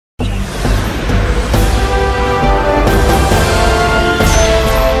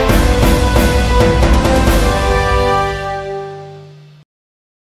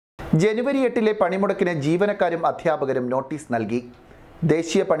ജനുവരി 8 പണിമുടക്കിന് ജീവനക്കാരും അധ്യാപകരും നോട്ടീസ് നൽകി.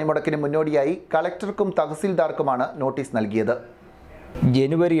 ദേശീയ പണിമുടക്കിന് മുന്നോടിയായി കളക്ടർക്കും തഹസിൽദാർക്കുമാണ് നോട്ടീസ് നൽകിയത്.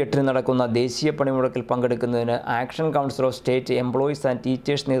 ജനുവരി 8 നടക്കുന്ന ദേശീയ പണിമുടക്കിൽ പങ്കെടുക്കുന്നതിന് action council of state employees and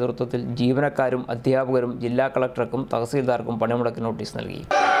teachers നേതൃത്വത്തിൽ ജീവനക്കാരും അധ്യാപകരും ജില്ലാ കളക്ടർക്കും തഹസിൽദാർക്കും പണിമുടക്ക് നോട്ടീസ് നൽകി.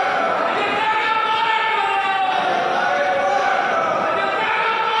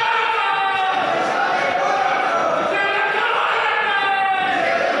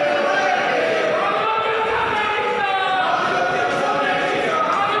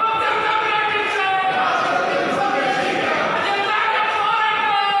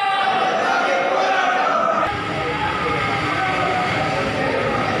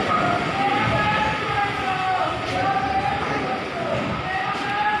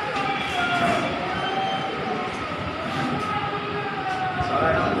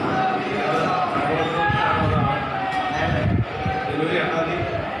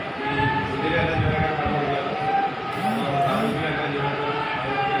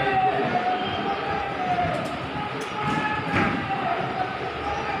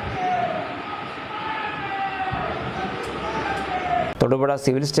 തൊടുപുഴ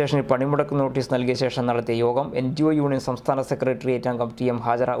സിവിൽ സ്റ്റേഷനിൽ പണിമുടക്ക് നോട്ടീസ് നൽകിയ ശേഷം നടത്തിയ യോഗം NGO യൂണിയൻ സംസ്ഥാന സെക്രട്ടേറിയറ്റ് അംഗം TM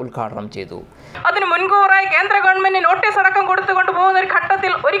ഹാജറ ഉദ്ഘാടനം ചെയ്തു. അതിന് മുൻകൂറായി കേന്ദ്ര ഗവൺമെന്റ് നോട്ടീസ് അടക്കം കൊടുത്തുകൊണ്ട് പോകുന്ന ഒരു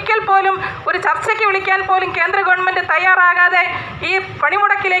ഘട്ടത്തിൽ ഒരിക്കൽ പോലും ഒരു ചർച്ചയ്ക്ക് വിളിക്കാൻ പോലും കേന്ദ്ര ഗവൺമെന്റ് തയ്യാറാകാതെ ഈ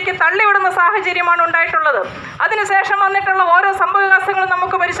പണിമുടക്കിലേക്ക് തള്ളിവിടുന്ന സാഹചര്യമാണ് ഉണ്ടായിട്ടുള്ളത്. അതിനുശേഷം വന്നിട്ടുള്ള ഓരോ സംഭവവികാസങ്ങളും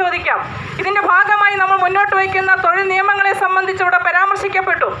നമുക്ക് പരിശോധിക്കാം. ഇതിന്റെ ഭാഗമായി നമ്മൾ മുന്നോട്ട് വയ്ക്കുന്ന തൊഴിൽ നിയമങ്ങളെ സംബന്ധിച്ചിവിടെ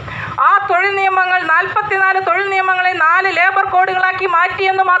പരാമർശിക്കപ്പെട്ടു. ആ തൊഴിൽ നിയമങ്ങൾ 44 തൊഴിൽ നിയമങ്ങളെ 4 ലേബർ കോഡുകളാക്കി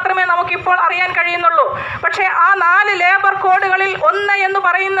മാറ്റിയെന്ന് മാത്രമേ നമുക്കിപ്പോൾ അറിയാൻ കഴിയുന്നുള്ളൂ. പക്ഷേ ആ 4 ലേബർ കോഡുകളിൽ ഒന്ന് എന്ന്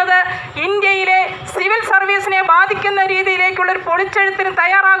പറയുന്നത് ഇന്ത്യയിലെ സിവിൽ സർവീസിനെ ബാധിക്കുന്ന രീതിയിലേക്കുള്ള ഒരു പൊളിച്ചെഴുത്തിന്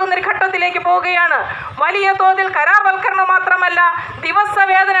തയ്യാറാകുന്ന ഒരു ഘട്ടത്തിലേക്ക് പോവുകയാണ്. വലിയ തോതിൽ കരാർവൽക്കരണം മാത്രമല്ല,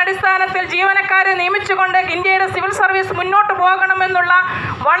 ദിവസവേതന അടിസ്ഥാനത്തിൽ ജീവനക്കാരെ നിയമിച്ചുകൊണ്ട് ഇന്ത്യയുടെ സിവിൽ സർവീസ് മുന്നോട്ട് പോകണമെന്നുള്ള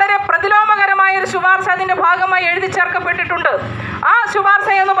വളരെ പ്രതിലോമകരമായ ഒരു ശുപാർശ അതിൻ്റെ ഭാഗമായി എഴുതി ചേർക്കപ്പെട്ടിട്ടുണ്ട്. ആ ശുപാർശ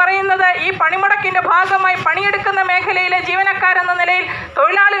എന്ന് പറയുന്നത് ഈ പണിമുടക്കിൻ്റെ ഭാഗമായി പണിയെടുക്കുന്ന മേഖലയിലെ ജീവനക്കാരെന്ന നിലയിൽ,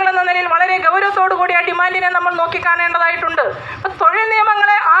 തൊഴിലാളികൾ എന്ന നിലയിൽ വളരെ ഗൗരവത്തോടു കൂടി ആ ഡിമാൻഡിനെ നമ്മൾ നോക്കിക്കാണേണ്ടതായിട്ടുണ്ട്. തൊഴിൽ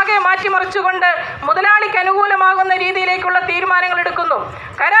നിയമങ്ങളെ ആകെ മാറ്റിമറിച്ചുകൊണ്ട് മുതലാളിക്ക് അനുകൂലമാകുന്ന രീതിയിലേക്കുള്ള തീരുമാനങ്ങൾ എടുക്കുന്നു.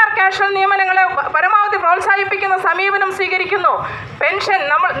 കരാർ കാഷ്വൽ നിയമനങ്ങളെ പരമാവധി പ്രോത്സാഹിപ്പിക്കുന്ന സമീപനം സ്വീകരിക്കുന്നു. പെൻഷൻ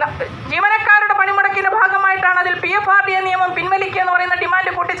ജീവനക്കാരുടെ പണിമുടക്കിൻ്റെ ഭാഗമായിട്ടാണ് അതിൽ PFRDA നിയമം പിൻവലിക്കുക എന്ന് പറയുന്ന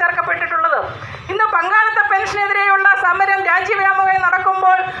ഡിമാൻഡ് കൂട്ടിച്ചേർക്കപ്പെട്ടിട്ടുള്ളത്. ഇന്ന് പങ്കാളിത്ത പെൻഷനെതിരെയുള്ള സമരം രാജ്യവ്യാപകമായി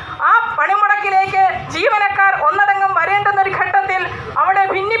നടക്കുമ്പോൾ ആ പണിമുടക്കിലേക്ക് ജീവനക്കാർ ഒന്നടങ്കം വരേണ്ടുന്ന ഒരു ഘട്ടത്തിൽ അവിടെ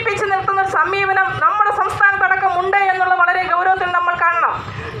ഭിന്നിപ്പിച്ച് നിർത്തുന്ന ഒരു സമീപനം നമ്മുടെ സംസ്ഥാനത്തടക്കം ഉണ്ട് എന്നുള്ള വളരെ ഗൗരവത്തിൽ നമ്മൾ കാണണം.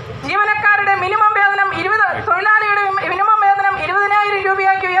 ജീവനക്കാരുടെ മിനിമം വേതനം തൊഴിലാളിയുടെ മിനിമം വേതനം 20,000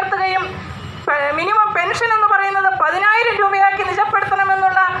 രൂപയാക്കി ഉയർത്തുകയും മിനിമം പെൻഷൻ എന്ന് പറയുന്നത് 10,000 രൂപയാക്കി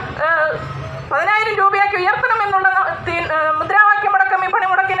നിജപ്പെടുത്തണമെന്നുള്ള 10,000 രൂപയാക്കി ഉയർത്തണമെന്നുള്ള മുദ്രാവാക്യമടക്കം ഈ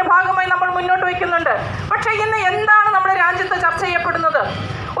പണിമുടക്കിൻ്റെ ഭാഗമായി നമ്മൾ മുന്നോട്ട് വയ്ക്കുന്നുണ്ട്. പക്ഷേ ഇന്ന് എന്താണ് നമ്മുടെ രാജ്യത്ത് ചർച്ച ചെയ്യപ്പെടുന്നത്?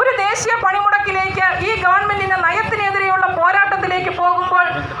 ഒരു ദേശീയ പണിമുടക്കിലേക്ക് ഈ ഗവൺമെന്റിന്റെ നയത്തിനെതിരെയുള്ള പോരാട്ടത്തിലേക്ക് പോകുമ്പോൾ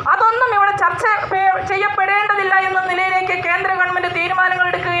അതൊന്നും ഇവിടെ ചർച്ച ചെയ്യപ്പെടേണ്ടതില്ല എന്ന നിലയിലേക്ക് കേന്ദ്ര ഗവൺമെന്റ് തീരുമാനങ്ങൾ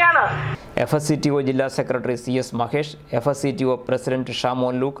എടുക്കുകയാണ്. FSCTO ജില്ലാ secretary CS Mahesh, FSCTO president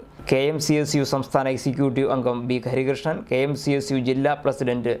Shamon Luke, KMCSU സംസ്ഥാന എക്സിക്യൂട്ടീവ് അംഗം B ഹരികൃഷ്ണൻ, KMCSU ജില്ലാ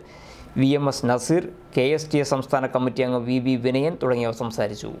പ്രസിഡന്റ് VMS നസീർ, KSTA സംസ്ഥാന കമ്മിറ്റി അംഗം VB വിനയൻ തുടങ്ങിയവർ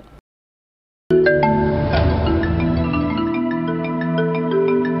സംസാരിച്ചു.